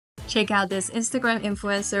Check out this Instagram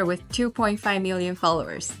influencer with 2.5 million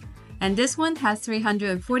followers. And this one has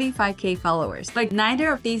 345k followers. But neither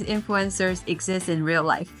of these influencers exist in real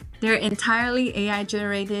life. They're entirely AI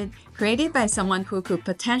generated, created by someone who could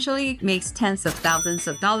potentially make tens of thousands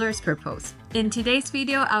of dollars per post. In today's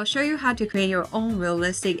video, I'll show you how to create your own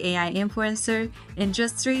realistic AI influencer in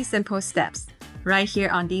just 3 simple steps, right here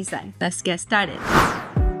on Dzine. Let's get started.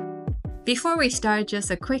 Before we start,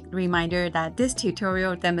 just a quick reminder that this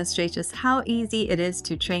tutorial demonstrates just how easy it is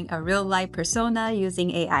to train a real-life persona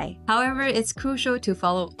using AI. However, it's crucial to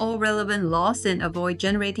follow all relevant laws and avoid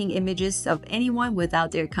generating images of anyone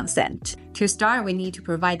without their consent. To start, we need to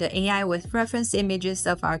provide the AI with reference images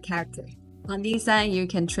of our character. On Dzine, you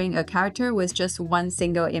can train a character with just one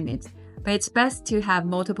single image, but it's best to have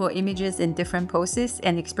multiple images in different poses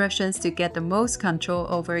and expressions to get the most control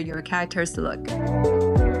over your character's look.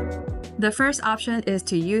 The first option is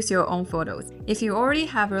to use your own photos. If you already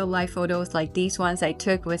have real-life photos like these ones I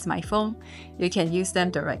took with my phone, you can use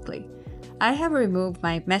them directly. I have removed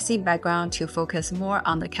my messy background to focus more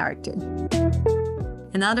on the character.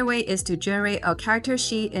 Another way is to generate a character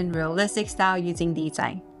sheet in realistic style using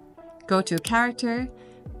Dzine. Go to Character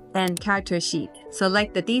and Character Sheet.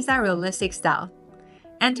 Select the Dzine realistic style.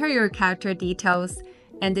 Enter your character details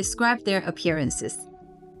and describe their appearances.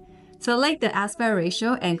 Select the aspect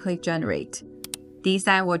ratio and click Generate.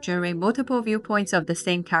 Dzine will generate multiple viewpoints of the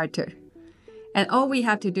same character. And all we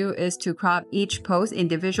have to do is to crop each pose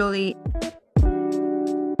individually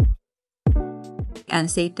and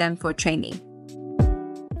save them for training.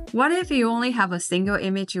 What if you only have a single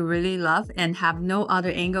image you really love and have no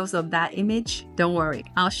other angles of that image? Don't worry,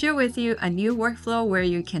 I'll share with you a new workflow where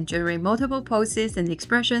you can generate multiple poses and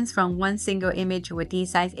expressions from one single image with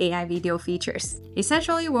Dzine's AI video features.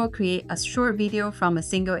 Essentially, we'll create a short video from a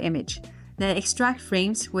single image, then extract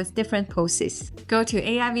frames with different poses. Go to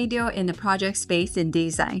AI video in the project space in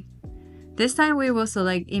Dzine. This time we will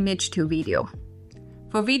select image to video.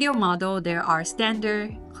 For video model, there are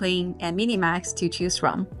standard, clean, and minimax to choose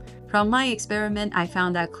from. From my experiment, I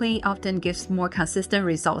found that clean often gives more consistent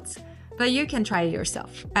results, but you can try it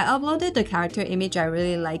yourself. I uploaded the character image I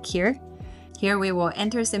really like here. Here we will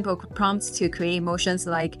enter simple prompts to create motions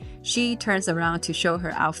like she turns around to show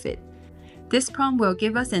her outfit. This prompt will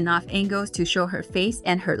give us enough angles to show her face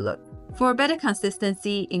and her look. For better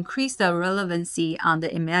consistency, increase the relevancy on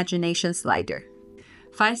the imagination slider.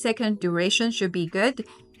 5-second duration should be good,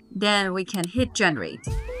 then we can hit generate.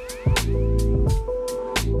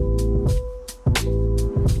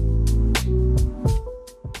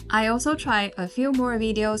 I also tried a few more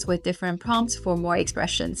videos with different prompts for more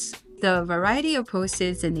expressions. The variety of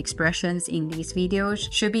poses and expressions in these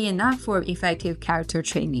videos should be enough for effective character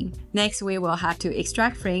training. Next, we will have to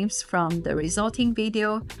extract frames from the resulting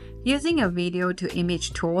video using a video to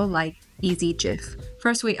image tool like Easy GIF.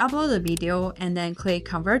 First, we upload the video and then click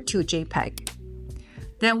Convert to JPEG.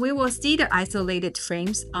 Then we will see the isolated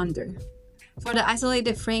frames under. For the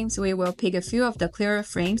isolated frames, we will pick a few of the clearer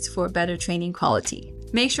frames for better training quality.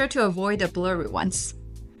 Make sure to avoid the blurry ones.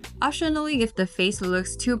 Optionally, if the face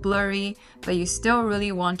looks too blurry, but you still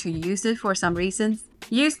really want to use it for some reasons,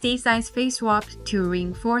 use Dzine's Face Swap to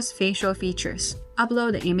reinforce facial features.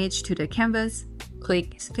 Upload the image to the canvas,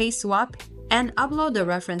 click Face Swap, and upload the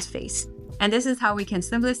reference face. And this is how we can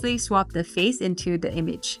seamlessly swap the face into the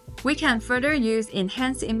image. We can further use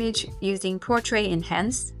Enhance Image using Portrait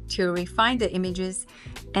Enhance to refine the images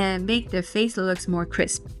and make the face looks more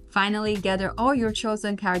crisp. Finally, gather all your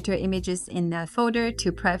chosen character images in a folder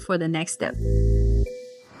to prep for the next step.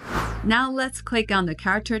 Now let's click on the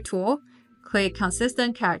Character tool, click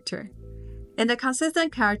Consistent Character. In the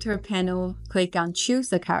Consistent Character panel, click on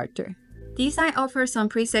Choose a Character. Dzine offers some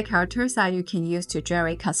preset characters that you can use to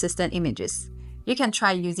generate consistent images. You can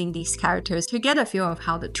try using these characters to get a feel of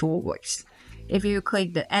how the tool works. If you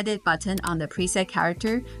click the Edit button on the preset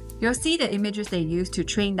character, you'll see the images they use to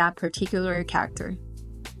train that particular character.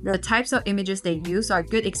 The types of images they use are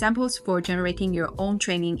good examples for generating your own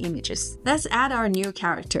training images. Let's add our new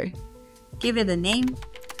character. Give it a name.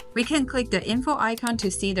 We can click the info icon to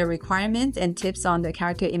see the requirements and tips on the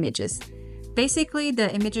character images. Basically,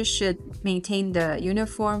 the images should maintain the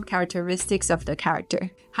uniform characteristics of the character.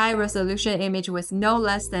 High resolution image with no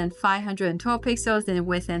less than 512 pixels in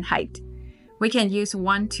width and height. We can use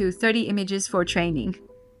 1 to 30 images for training.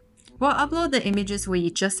 We'll upload the images we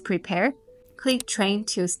just prepared. Click Train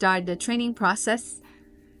to start the training process.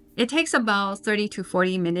 It takes about 30 to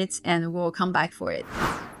 40 minutes and we'll come back for it.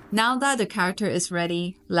 Now that the character is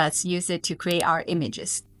ready, let's use it to create our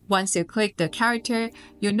images. Once you click the character,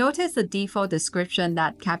 you'll notice the default description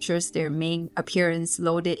that captures their main appearance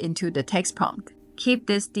loaded into the text prompt. Keep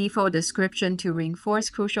this default description to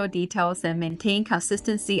reinforce crucial details and maintain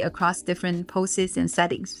consistency across different posts and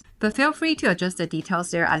settings. But feel free to adjust the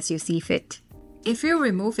details there as you see fit. If you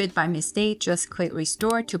remove it by mistake, just click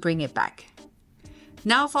Restore to bring it back.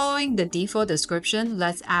 Now, following the default description,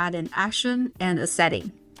 let's add an action and a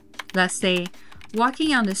setting. Let's say,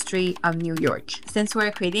 walking on the street of New York. Since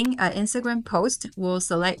we're creating an Instagram post, we'll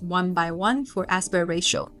select 1:1 for aspect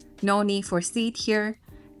ratio. No need for seed here,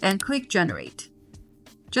 and click Generate.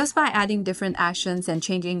 Just by adding different actions and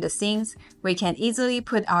changing the scenes, we can easily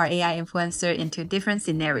put our AI influencer into different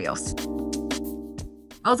scenarios.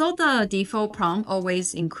 Although the default prompt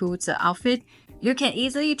always includes the outfit, you can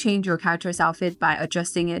easily change your character's outfit by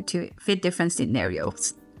adjusting it to fit different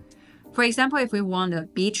scenarios. For example, if we want a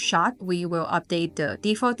beach shot, we will update the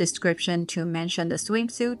default description to mention the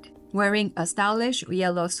swimsuit, wearing a stylish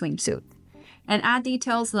yellow swimsuit, and add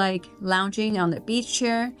details like lounging on the beach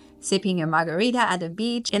chair, sipping a margarita at the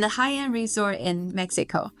beach in a high-end resort in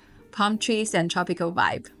Mexico, palm trees and tropical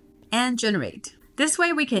vibe, and generate. This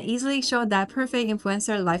way, we can easily show that perfect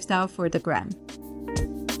influencer lifestyle for the gram.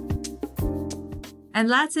 And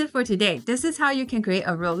that's it for today. This is how you can create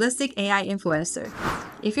a realistic AI influencer.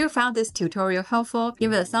 If you found this tutorial helpful,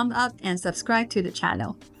 give it a thumbs up and subscribe to the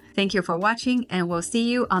channel. Thank you for watching, and we'll see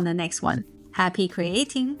you on the next one. Happy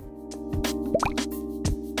creating!